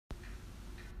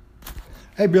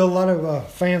Hey, Bill, a lot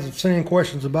of fans have sent in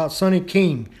questions about Sonny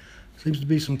King. Seems to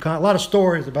be a lot of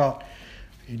stories about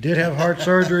he did have heart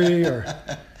surgery or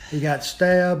he got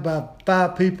stabbed by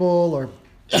 5 people, or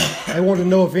they wanted to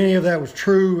know if any of that was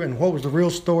true and what was the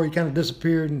real story. He kind of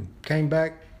disappeared and came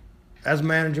back as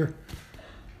manager.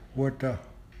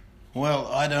 Well,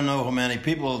 I don't know how many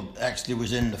people actually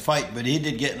was in the fight, but he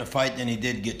did get in a fight and he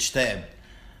did get stabbed.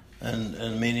 And I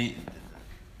mean, he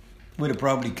would have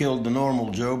probably killed the normal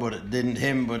Joe, but it didn't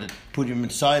him, but it put him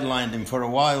and sidelined him for a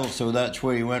while, so that's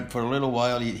where he went for a little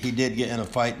while. He did get in a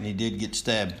fight and he did get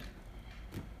stabbed.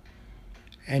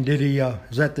 And did he,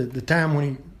 is that the time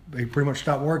when he pretty much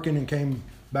stopped working and came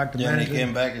back to manager? Yeah, he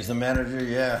came back as the manager,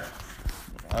 yeah.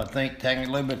 I think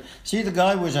technically, but see, the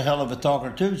guy was a hell of a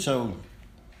talker too, so,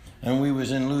 and we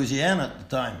was in Louisiana at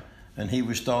the time. And he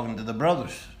was talking to the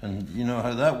brothers, and you know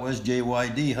how that was.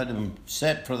 JYD had him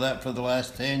set for that for the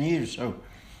last 10 years. So,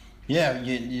 yeah,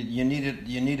 you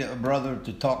needed a brother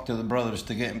to talk to the brothers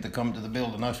to get him to come to the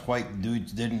building. Us white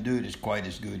dudes didn't do it as quite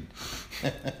as good.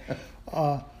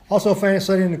 Also, fans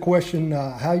said in the question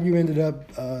how you ended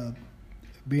up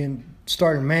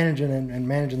starting managing and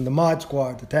managing the Mod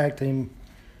Squad, the tag team,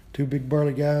 2 big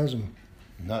burly guys, and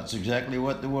that's exactly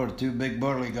what they were. 2 big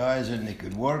burly guys, and they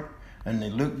could work. And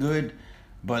they looked good,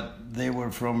 but they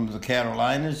were from the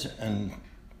Carolinas, and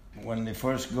when they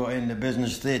first got into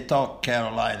business, they talked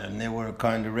Carolina, and they were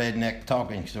kind of redneck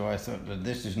talking, so I thought that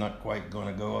this is not quite going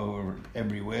to go over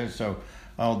everywhere, so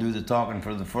I'll do the talking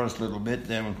for the first little bit,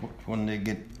 then when they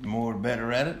get more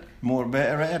better at it,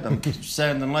 I'm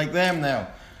sounding like them now.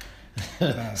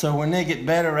 So when they get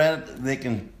better at it, they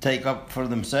can take up for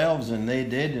themselves, and they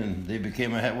did, and they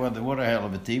became they were a hell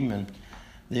of a team, and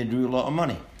they drew a lot of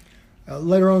money.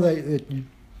 Later on, you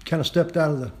kind of stepped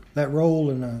out of that role,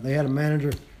 and they had a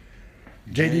manager,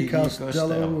 J.D.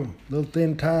 Costello, little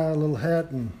thin tie, little hat,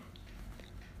 and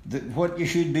what you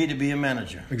should be to be a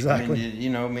manager. Exactly.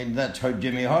 I mean, that's how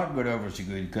Jimmy Hart got over so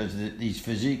good, because his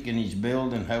physique and his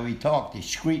build and how he talked. He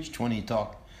screeched when he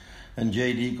talked. And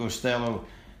J.D. Costello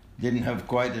didn't have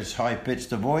quite as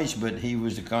high-pitched a voice, but he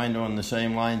was kind of on the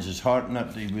same lines as Hart.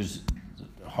 Not he was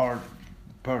Hart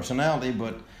personality,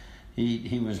 but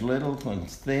he was little and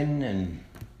thin and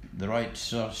the right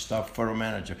stuff for a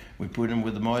manager. We put him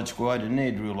with the Mod Squad, and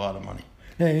they drew a lot of money.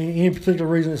 Any particular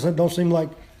reason? It don't seem like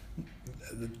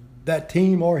that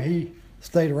team or he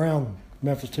stayed around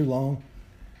Memphis too long.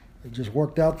 It just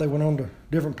worked out. They went on to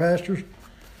different pastures.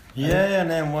 Yeah,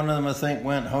 and then one of them, I think,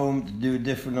 went home to do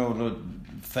different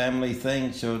family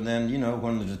things. So then,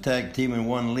 when there's a tag team and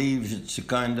one leaves, it's a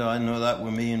kind of, I know that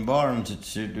with me and Barnes,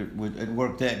 it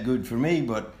worked that good for me.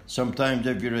 But sometimes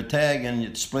if you're a tag and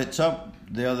it splits up,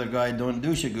 the other guy don't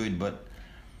do so good. But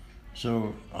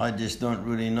so I just don't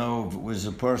really know if it was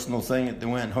a personal thing that they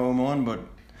went home on. But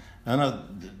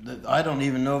I don't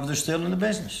even know if they're still in the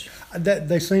business.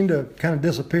 They seem to kind of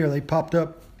disappear. They popped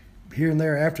up here and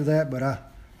there after that, but I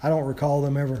don't recall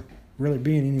them ever really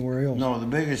being anywhere else. No, the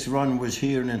biggest run was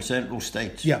here in Central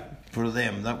States. Yeah. For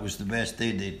them, that was the best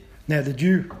they did. Now,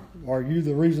 are you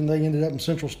the reason they ended up in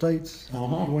Central States?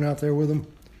 Uh-huh. You went out there with them?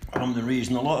 I'm the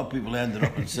reason a lot of people ended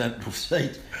up in Central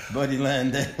States. Buddy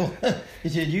Landale. He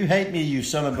said, "You hate me, you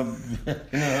son of a..."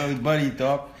 How Buddy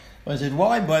talked. I said,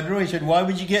 "Why, Budro?" He said, "Why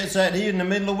would you get sat here in the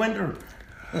middle of winter?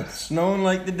 Snowing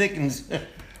like the dickens."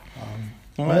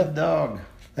 That dog.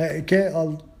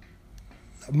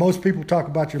 Most people talk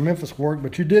about your Memphis work,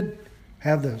 but you did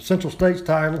have the Central States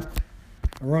title,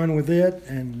 a run with it,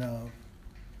 and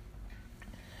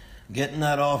getting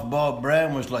that off Bob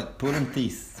Brown was like pulling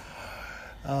teeth.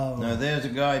 Now there's a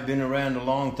guy been around a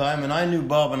long time, and I knew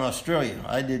Bob in Australia.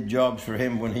 I did jobs for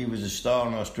him when he was a star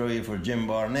in Australia for Jim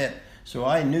Barnett, so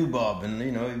I knew Bob, and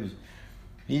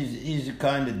he's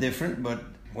kind of different, but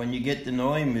when you get to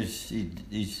know him, he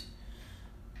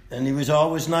was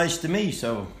always nice to me.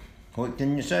 So what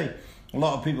can you say? A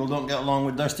lot of people don't get along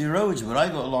with Dusty Rhodes, but I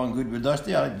got along good with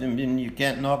Dusty. You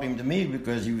can't knock him to me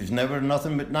because he was never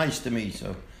nothing but nice to me.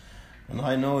 So, and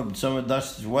I know some of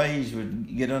Dusty's ways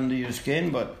would get under your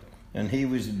skin, and he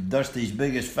was Dusty's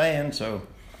biggest fan. So,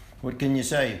 what can you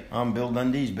say? I'm Bill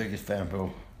Dundee's biggest fan,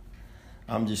 bro.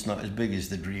 I'm just not as big as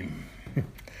the Dream.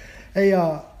 Hey,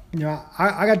 I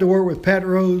got to work with Pat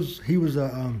Rose. He was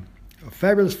a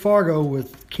fabulous Fargo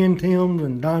with Ken Timms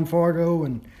and Don Fargo,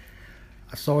 and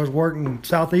I saw his work in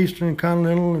Southeastern and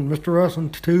Continental and Mr. Russell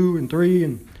 2 and 3,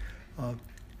 and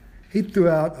he threw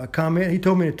out a comment. He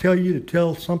told me to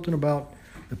tell something about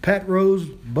the Pat Rose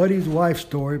Buddy's wife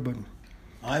story, but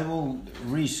I will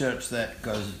research that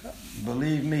because,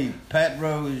 believe me, Pat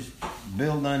Rose,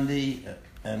 Bill Dundee,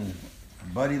 and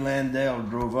Buddy Landell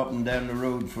drove up and down the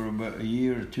road for about a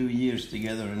year or 2 years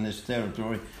together in this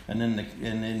territory, and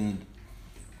then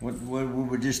what we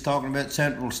were just talking about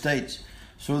Central States.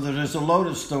 So there is a load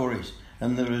of stories,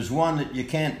 and there is one that you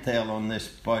can't tell on this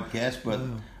podcast, but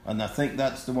and I think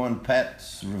that's the one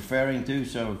Pat's referring to.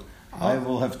 So I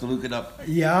will have to look it up.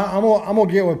 Yeah, I'm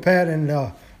gonna get with Pat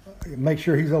and make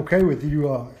sure he's okay with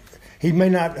you. He may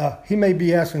not. He may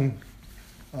be asking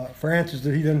for answers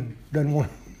that he doesn't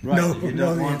want. Right. No, if you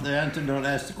don't want the answer, don't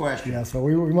ask the question. Yeah, so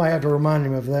we might have to remind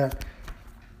him of that.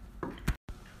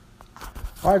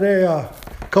 All right, there a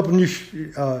couple new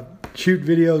shoot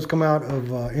videos come out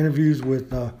of interviews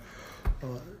with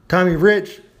Tommy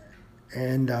Rich,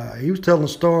 and he was telling a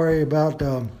story about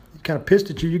he kind of pissed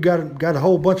at you. You got a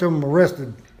whole bunch of them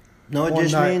arrested. No,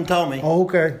 just me and Tommy. Oh,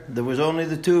 okay. There was only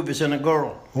the two of us and a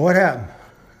girl. What happened?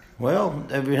 Well,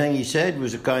 everything he said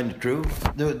was kind of true.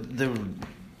 They were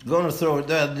going to throw.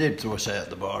 They did throw us out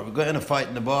the bar. We got in a fight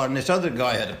in the bar, and this other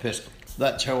guy had a pistol.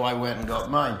 That's how I went and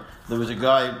got mine. There was a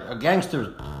guy, a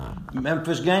gangster,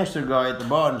 Memphis gangster guy at the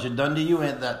bar, and said, "Dundee, you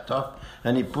ain't that tough."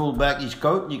 And he pulled back his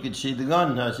coat, and you could see the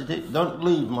gun. I said, "Hey, don't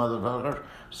leave, motherfucker."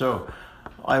 So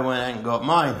I went out and got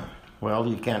mine. Well,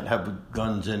 you can't have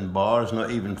guns in bars,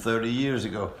 not even 30 years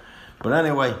ago. But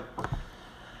anyway,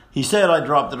 he said I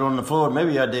dropped it on the floor.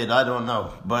 Maybe I did, I don't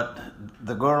know. But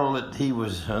the girl that he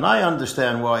was, and I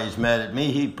understand why he's mad at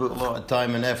me. He put a lot of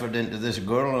time and effort into this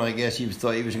girl, and I guess he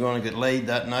thought he was going to get laid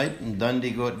that night. And Dundee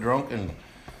got drunk and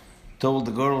told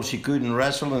the girl she couldn't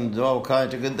wrestle and all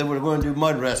kinds of good. They were going to do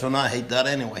mud wrestling. I hate that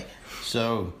anyway.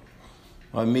 So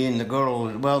me and the girl,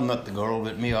 well, not the girl,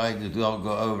 but me, I'll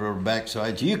go over her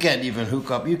backside. So you can't even hook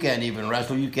up, you can't even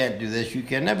wrestle, you can't do this, you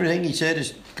can't. Everything he said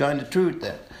is kind of true at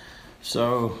that.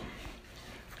 So,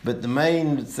 but the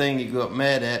main thing he got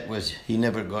mad at was he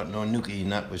never got no nookie,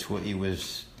 and that was what he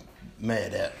was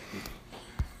mad at.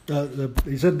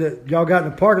 He said that y'all got in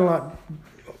the parking lot,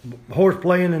 horse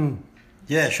playing, and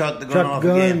yeah, shot the gun off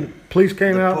gun, again. Police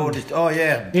came out. Oh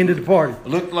yeah, ended the party.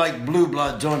 Looked like Blue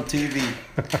Bloods on TV.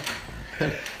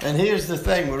 And here's the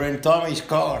thing: we're in Tommy's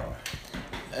car,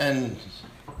 and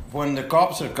when the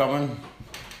cops are coming,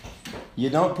 you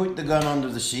don't put the gun under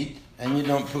the seat, and you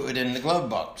don't put it in the glove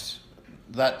box.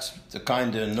 That's the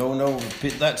kind of no.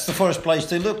 That's the first place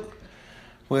they look.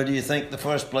 Where do you think the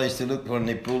first place they looked when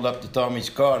they pulled up to Tommy's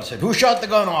car and said, "Who shot the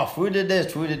gun off? Who did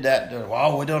this? Who did that?"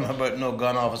 Well, we don't know about no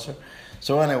gun officer.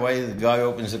 So anyway, the guy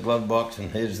opens the glove box,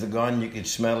 and here's the gun. You could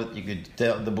smell it. You could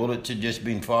tell the bullets had just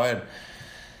been fired.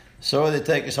 So they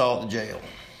take us all to jail.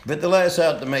 But they let us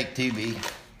out to make TV.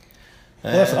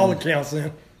 Well, that's all that counts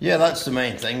then. Yeah, that's the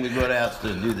main thing. We got out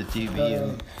to do the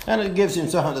TV. And it gives him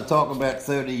something to talk about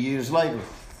 30 years later.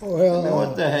 Well,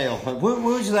 what the hell?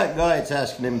 Who's that guy that's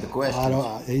asking him the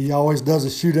questions? He always does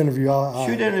a shoot interview.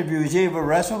 Shoot interview? Has he ever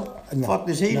wrestled? No, fuck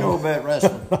does he know about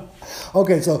wrestling?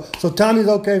 Okay, so Tommy's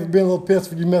okay for being a little pissed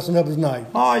for you messing up his night.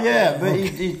 Oh yeah, but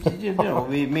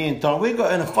me and Tom, we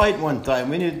got in a fight one time.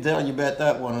 We need to tell you about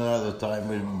that one another time.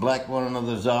 We blacked one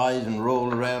another's eyes and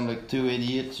rolled around like two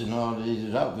idiots and all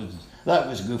these. That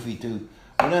was goofy too.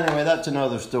 But anyway, that's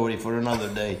another story for another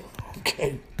day.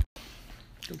 Okay.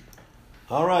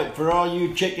 All right, for all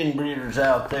you chicken breeders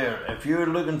out there, if you're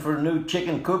looking for new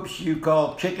chicken coops, you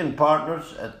call Chicken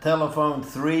Partners at telephone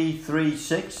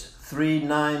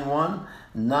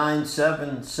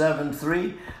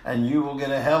 336-391-9773, and you will get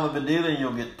a hell of a deal, and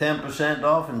you'll get 10%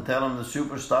 off, and tell them the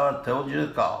superstar told you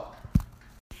to call.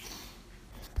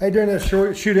 Hey, during that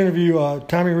shoot interview,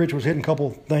 Tommy Rich was hitting a couple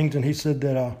things, and he said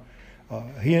that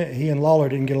he and Lawler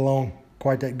didn't get along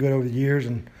quite that good over the years,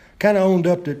 and kind of owned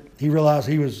up that he realized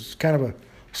he was kind of a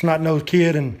snot-nosed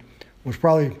kid and was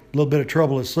probably a little bit of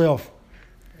trouble himself.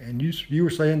 And you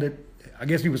were saying that I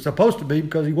guess he was supposed to be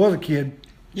because he was a kid.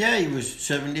 Yeah, he was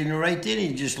 17 or 18.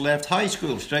 He just left high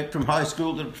school, straight from high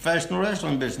school to the professional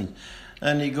wrestling business.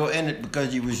 And he got in it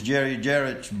because he was Jerry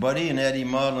Jarrett's buddy and Eddie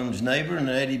Marlin's neighbor, and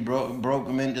Eddie broke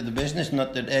him into the business.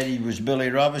 Not that Eddie was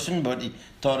Billy Robinson, but he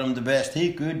taught him the best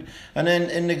he could. And then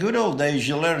in the good old days,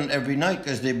 you learned every night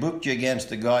because they booked you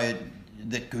against a guy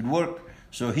that could work.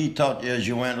 So he taught you as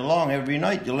you went along. Every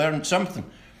night you learned something.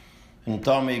 And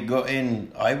Tommy got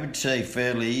in, I would say,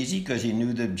 fairly easy because he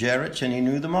knew the Jarretts and he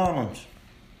knew the Marlins.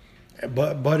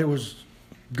 But it was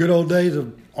good old days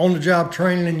of on-the-job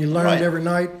training, and you learned every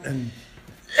night. And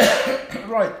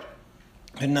right.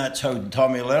 And that's how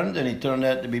Tommy learned, and he turned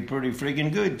out to be pretty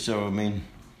freaking good. So, I mean,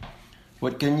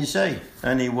 what can you say?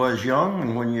 And he was young,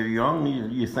 and when you're young,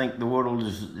 you think the world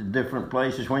is different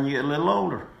places when you get a little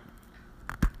older.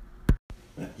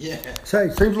 Yeah. Say,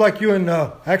 seems like you and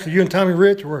Tommy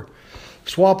Rich were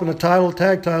swapping the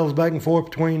tag titles back and forth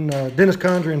between Dennis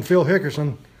Condrey and Phil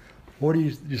Hickerson. What do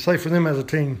you say for them as a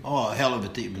team? Oh, a hell of a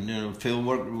team. You know, Phil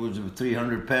Worker was a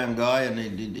 300-pound guy, and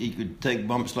he could take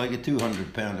bumps like a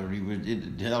 200-pounder.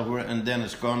 And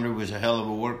Dennis Condrey was a hell of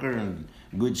a worker and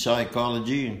good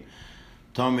psychology. And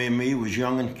Tommy and me was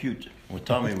young and cute. Well,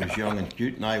 Tommy was young and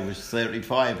cute, and I was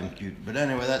 35 and cute. But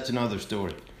anyway, that's another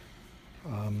story.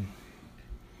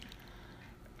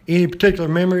 Any particular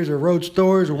memories or road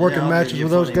stories or working matches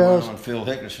with those guys? On Phil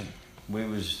Hickerson, we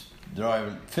was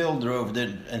driving. Phil drove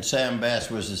it, and Sam Bass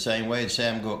was the same way.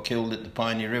 Sam got killed at the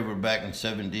Piney River back in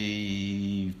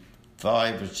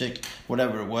 '75 or '6,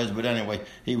 whatever it was. But anyway,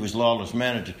 he was Lawless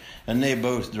manager, and they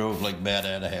both drove like bat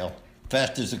out of hell,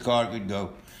 fast as the car could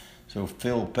go. So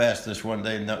Phil passed us one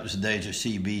day, and that was the days of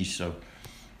CBs. So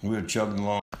we were chugging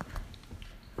along.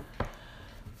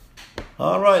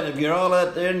 All right, if you're all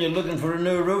out there and you're looking for a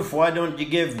new roof, why don't you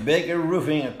give Baker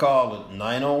Roofing a call at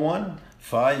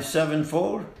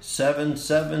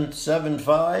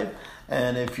 901-574-7775.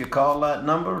 And if you call that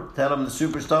number, tell them the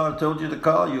Superstar told you to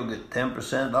call, you'll get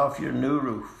 10% off your new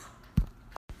roof.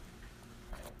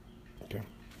 Okay,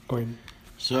 go ahead.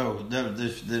 So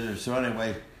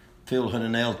anyway, Phil had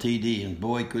an LTD, and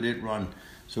boy, could it run.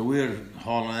 So we were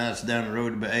hauling ass down the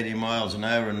road about 80 miles an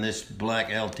hour, and this black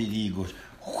LTD goes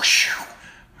whoosh.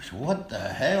 I said, what the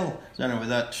hell? So anyway,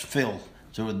 that's Phil.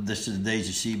 So this is the days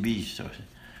of CB. So I said,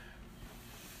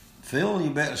 Phil,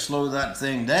 you better slow that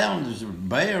thing down. There's a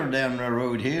bear down the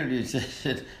road here. He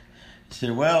said,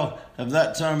 well, if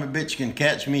that son of a bitch can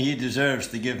catch me, he deserves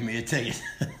to give me a ticket.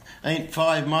 Ain't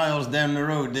 5 miles down the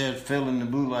road, there's Phil in the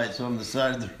blue lights on the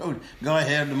side of the road. Guy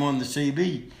had him on the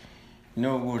CB. You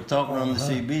know, we were talking on the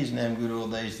CBs in them good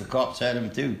old days. The cops had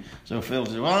him too. So Phil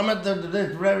said, well, I'm at the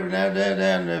river now,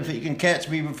 and if he can catch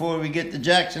me before we get to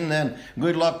Jackson, then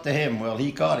good luck to him. Well,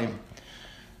 he caught him.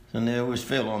 And there was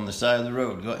Phil on the side of the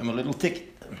road. Got him a little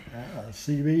ticket.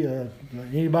 CB,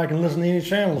 anybody can listen to any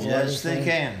channels. Yes, they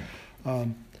can.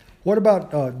 What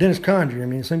about Dennis Condrey? I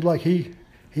mean, it seems like he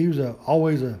was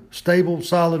always a stable,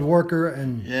 solid worker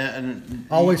and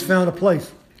always found a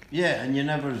place. Yeah, and you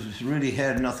never really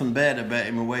heard nothing bad about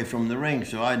him away from the ring.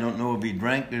 So I don't know if he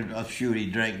drank. I'm sure he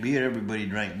drank beer. Everybody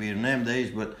drank beer in them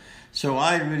days. But so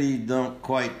I really don't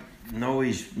quite know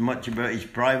much about his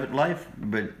private life.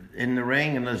 But in the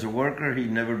ring and as a worker, he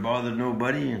never bothered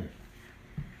nobody. And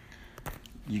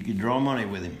you could draw money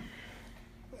with him.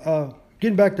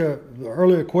 Getting back to the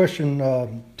earlier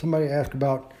question, somebody asked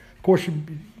about, of course,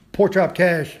 Pork Chop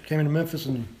Cash came into Memphis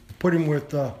and put him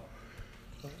with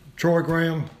Troy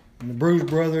Graham and the Bruise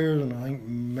Brothers, and I think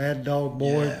Mad Dog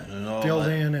Boy filled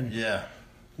in. And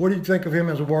what do you think of him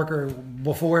as a worker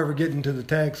before ever getting to the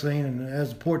tag scene and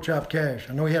as Pork Chop Cash?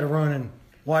 I know he had a run in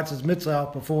Watts'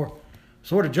 Mid-South before,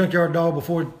 sort of Junkyard Dog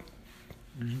before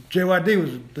JYD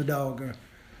was the dog.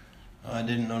 I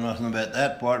didn't know nothing about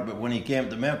that part, but when he came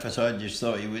to Memphis, I just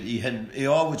thought he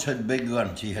always had big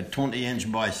guns. He had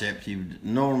 20-inch biceps, he had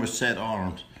enormous set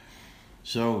arms.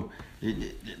 So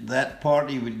that part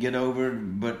he would get over,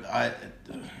 but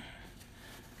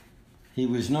he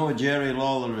was no Jerry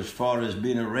Lawler as far as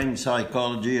being a ring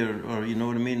psychology or you know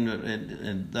what I mean,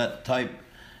 and that type.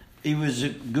 He was a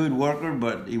good worker,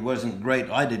 but he wasn't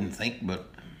great, I didn't think. But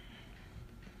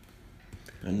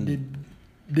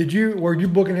were you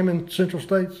booking him in Central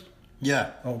States?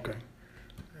 Yeah. Okay.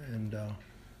 And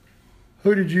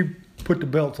who did you put the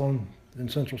belts on in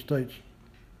Central States?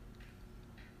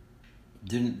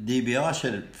 Didn't DiBiase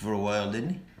had it for a while,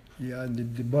 didn't he? Yeah,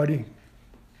 did Buddy?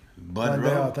 Bud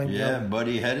Rowe, I think. Yeah,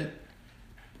 Buddy had it.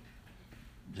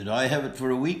 Did I have it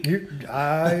for a week? It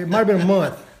might have been a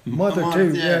month. A month or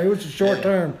two. Yeah, it was a short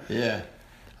term. Yeah.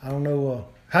 I don't know.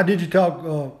 How did you talk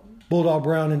Bulldog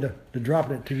Brown into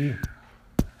dropping it to you?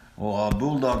 Well,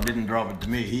 Bulldog didn't drop it to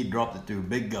me. He dropped it to a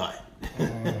big guy.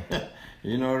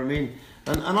 You know what I mean?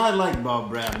 And I like Bob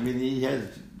Brown. I mean, he has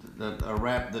a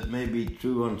rap that may be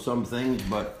true on some things,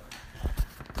 but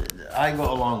I got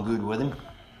along good with him.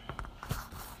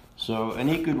 So, and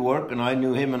he could work, and I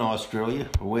knew him in Australia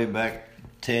way back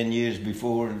 10 years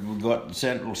before we got to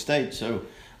Central States. So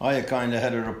I kind of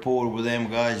had a rapport with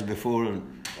them guys before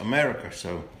America.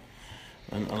 So,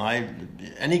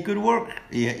 and he could work.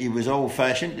 He was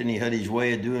old-fashioned, and he had his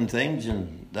way of doing things,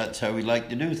 and that's how he liked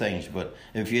to do things. But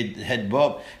if you had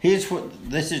Bob,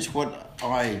 this is what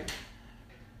I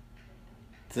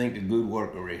think a good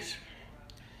worker is.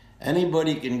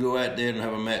 Anybody can go out there and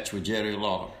have a match with Jerry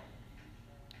Lawler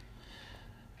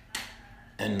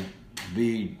and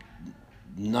be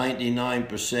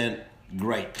 99%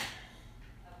 great.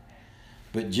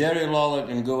 But Jerry Lawler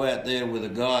can go out there with a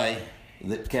guy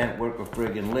that can't work a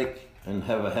friggin' lick and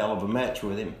have a hell of a match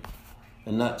with him.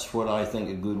 And that's what I think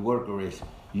a good worker is.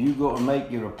 You go and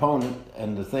make your opponent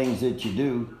and the things that you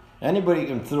do. Anybody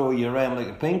can throw you around like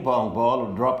a ping pong ball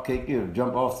or drop kick you or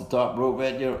jump off the top rope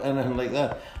at you or anything like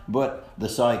that. But the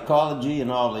psychology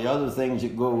and all the other things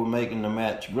that go with making the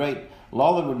match great.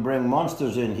 Lawler would bring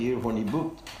monsters in here when he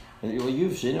booked. And well,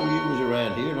 you've seen him, he was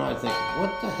around here, and I think,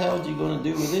 what the hell is he going to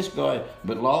do with this guy?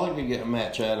 But Lawler could get a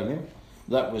match out of him.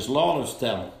 That was Lawler's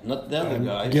talent, not the other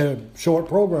guys. Get a short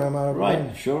program out of it.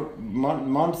 Right, short,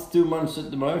 month, 2 months at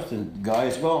the most, and the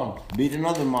guy's gone. Beat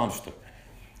another monster.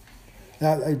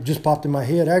 Now, it just popped in my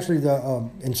head. Actually, the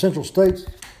in Central States,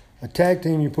 a tag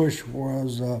team you pushed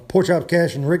was Pork Chop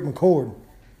Cash and Rick McCord.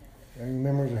 Any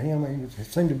memories of him? He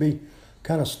seemed to be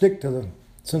kind of stick to the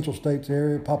Central States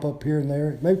area, pop up here and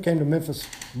there. Maybe came to Memphis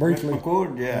briefly. Rick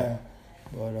McCord, yeah.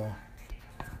 But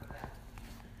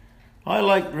I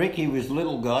liked Rick. He was a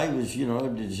little guy. He was,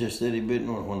 just itty bit. I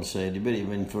don't want to say itty bitty. I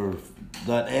mean, for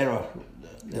that era,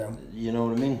 you know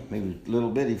what I mean. He was a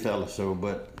little bitty fella. So,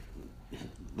 but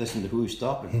listen to who's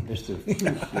stopping, Mister.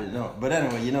 But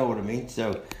anyway, you know what I mean.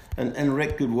 So, and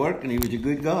Rick could work, and he was a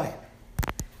good guy.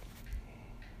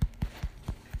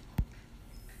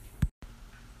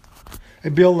 Hey,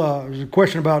 Bill, there's a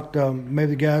question about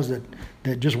maybe the guys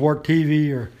that just work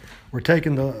TV or were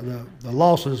taking the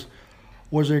losses.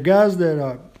 Was there guys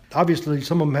that obviously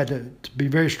some of them had to be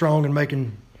very strong in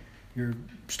making your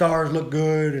stars look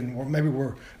good and maybe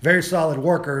were very solid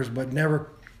workers but never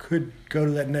could go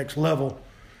to that next level?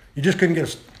 You just couldn't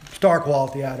get a star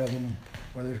quality out of them.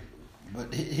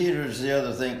 But here's the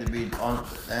other thing to be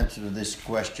answer to this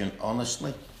question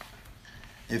honestly.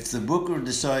 If the booker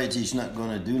decides he's not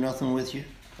going to do nothing with you,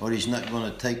 or he's not going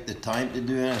to take the time to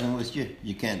do anything with you,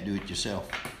 you can't do it yourself.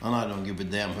 And I don't give a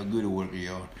damn how good a worker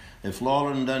you are. If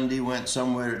Lawler and Dundee went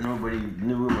somewhere that nobody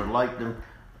knew him or liked him,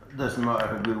 it doesn't matter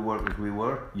how good workers we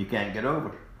were, you can't get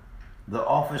over. The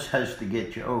office has to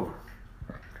get you over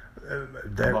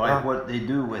by what they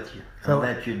do with you and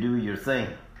let you do your thing.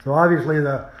 So obviously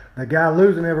the guy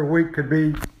losing every week could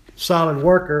be solid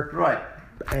worker. Right.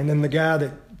 And then the guy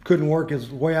that couldn't work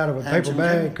his way out of a paper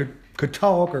bag could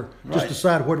talk or just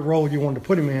decide what role you wanted to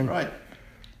put him in. Right.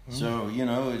 So,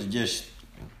 it's just,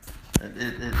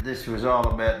 this was all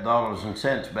about dollars and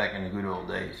cents back in the good old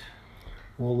days.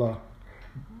 Well,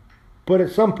 but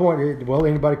at some point,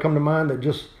 anybody come to mind that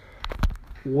just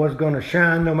was going to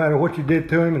shine no matter what you did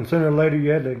to him, and sooner or later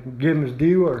you had to give him his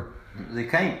due, or they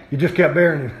can't. You just kept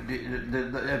bearing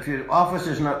him. If your office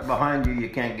is not behind you, you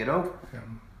can't get over.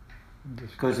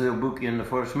 Because they'll book you in the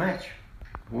first match.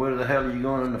 Where the hell are you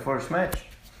going in the first match?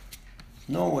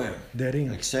 Nowhere. Dead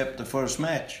end. Except the first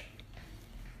match.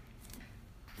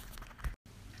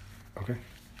 Okay.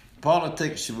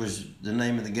 Politics was the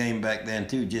name of the game back then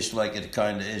too, just like it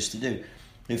kind of is to do.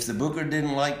 If the booker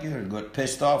didn't like you or got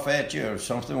pissed off at you or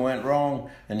something went wrong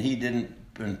and he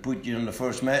didn't put you in the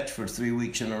first match for 3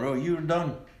 weeks in a row, you were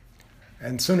done.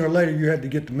 And sooner or later, you had to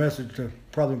get the message to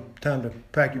probably time to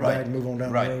pack your bag and move on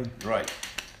down the road. Right.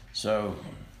 So,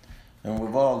 and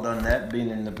we've all done that, being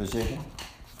in the position.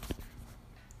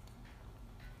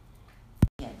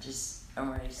 Yeah, just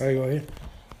erase. There you go ahead.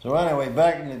 So anyway,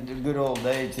 back in the good old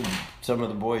days, some of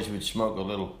the boys would smoke a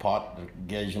little pot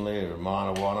occasionally, or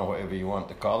marijuana, whatever you want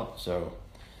to call it. So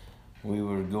we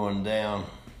were going down.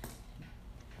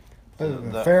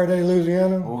 Faraday,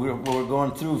 Louisiana? We were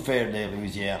going through Faraday,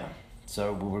 Louisiana.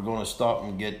 So we were going to stop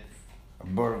and get a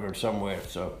burger somewhere.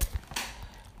 So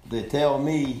they tell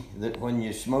me that when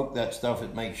you smoke that stuff,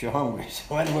 it makes you hungry.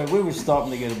 So anyway, we were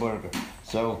stopping to get a burger.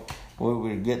 So we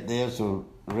would get there. So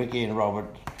Ricky and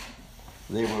Robert,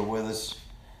 they were with us.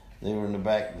 They were in the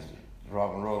back of the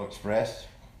Rock and Roll Express.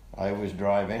 I was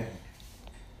driving.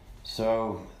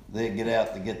 So they get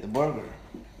out to get the burger.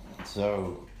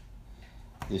 So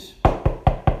this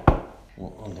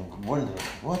on the window,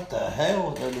 what the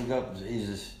hell? They look up, he's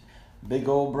this big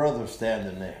old brother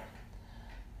standing there.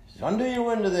 He says, undo your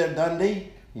window there, Dundee.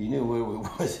 He knew where we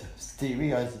was. It was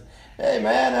TV. I said, hey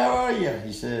man, how are you?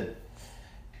 He said,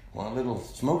 want a little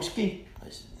smoke ski? I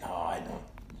said, no, I don't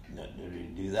really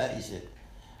do that. He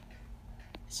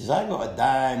says, I got a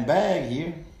dime bag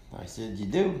here. I said, you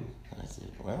do? I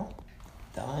said, well,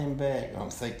 dime bag.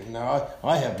 I'm thinking, now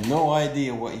I have no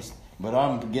idea what he's, but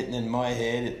I'm getting in my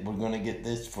head, we're going to get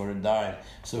this for a dime.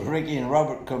 So Ricky and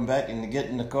Robert come back and get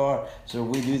in the car. So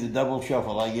we do the double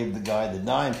shuffle. I give the guy the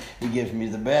dime. He gives me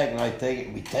the bag and I take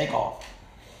it. We take off.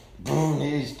 Boom,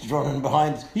 he's running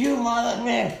behind us. You mother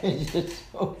man.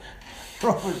 So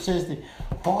Robert says to me,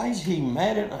 why is he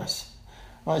mad at us?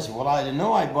 I said, well, I didn't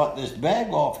know I bought this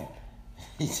bag off him.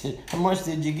 He said, how much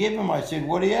did you give him? I said,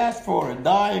 what he asked for, a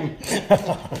dime.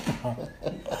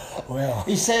 Well,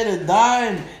 He said a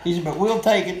dime. He said, but we'll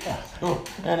take it. So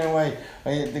anyway,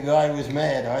 the guy was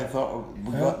mad. I thought,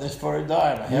 we got this for a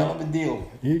dime. A hell of a deal.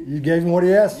 you gave him what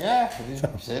he asked? Yeah, he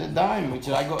said a dime. He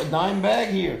said, I got a dime bag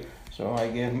here. So I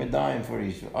gave him a dime for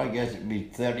his, I guess it'd be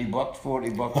 $30,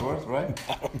 $40 worth, right?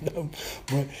 I don't know.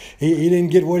 But he didn't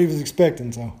get what he was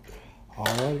expecting, so. All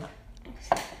right.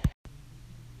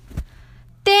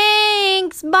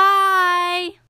 Thanks. Bye.